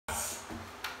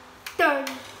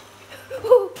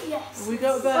Yes. We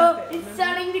got a burp. It's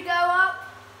starting to go up.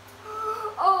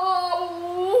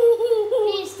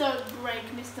 Oh! Please don't break,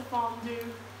 Mr. Fondue.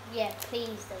 Yeah,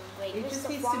 please don't break. It just Mr.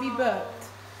 needs to be Fondue. burped.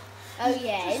 Oh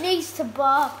yeah, it needs to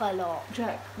burp a lot.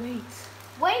 Jack, wait.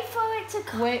 Wait for it to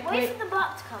come. Wait. Wait for the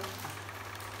burp to come.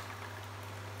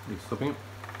 You stopping?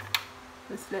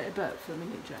 Let's let it burp for a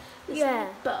minute, Jack. Yeah.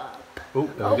 Burp. Oh,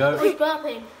 there we go. It's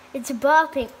burping. It's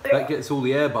burping. That gets all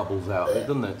the air bubbles out of it,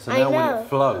 doesn't it? So I now when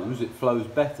know. it flows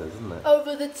better, doesn't it?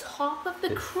 Over the top of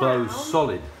the It crown. flows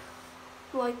solid.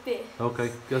 Like this. Okay,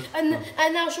 good. And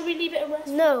now should we leave it a rest?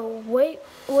 No, wait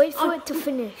for it to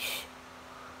finish.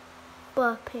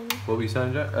 Burping. What were you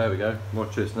saying, Jack? There we go.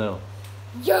 Watch this now.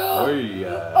 Yeah. Oh,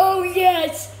 yeah. Oh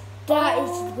yes, that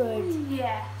is good.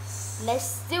 Yes.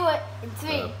 Let's do it in A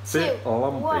 3, bit 2,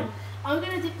 lumpy. 1. I'm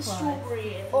gonna dip the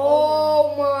strawberry in.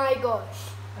 Oh my gosh,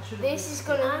 I should've this is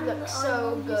gonna look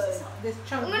so good. This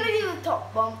chunk. I'm gonna do the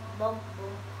top bump, bump,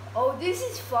 bump. Oh, this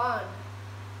is fun.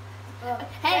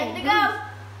 Hey, And to go.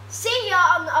 See ya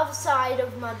on the other side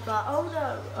of my butt. Oh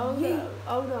no, oh no,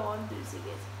 oh no, I'm losing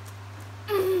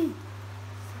it.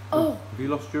 Have you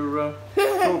lost your What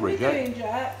strawberry, are you Jack? doing,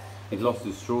 Jack? He's lost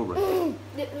his strawberry.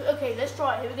 Okay, let's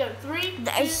try it. Here we go. 3,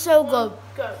 That 2, is so 1, good.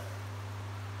 Go.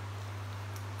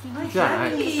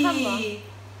 Jack. Hey.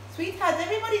 Sweetheart,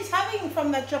 everybody's having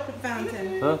from that chocolate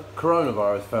fountain. Huh?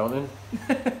 Coronavirus fountain.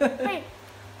 Hey,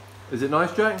 Is it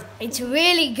nice, Jack? it's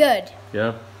really good.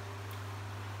 Yeah.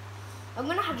 I'm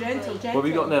gonna have Gentle, a break. gentle. What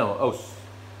have you got now? Oh,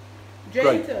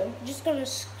 Gentle. I'm just gonna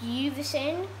skew this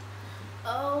in.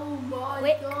 Oh my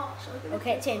Quick. gosh. I'm gonna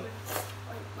Okay, it's in. like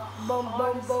the Boom, boom,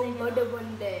 hardest boom, thing boom,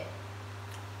 boom, there.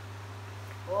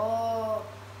 Oh,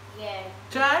 yeah.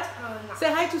 Jack, Oh, no.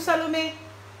 say hi to Salome.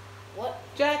 What?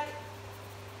 Jack.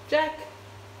 Jack.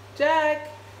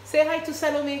 Say hi to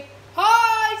Salome.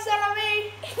 Hi,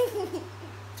 Salami!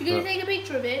 So you're gonna take a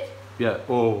picture of it? yeah.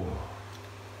 Oh.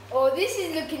 Oh, this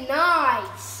is looking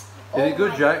nice. Is it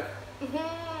good, Jack? Mhm.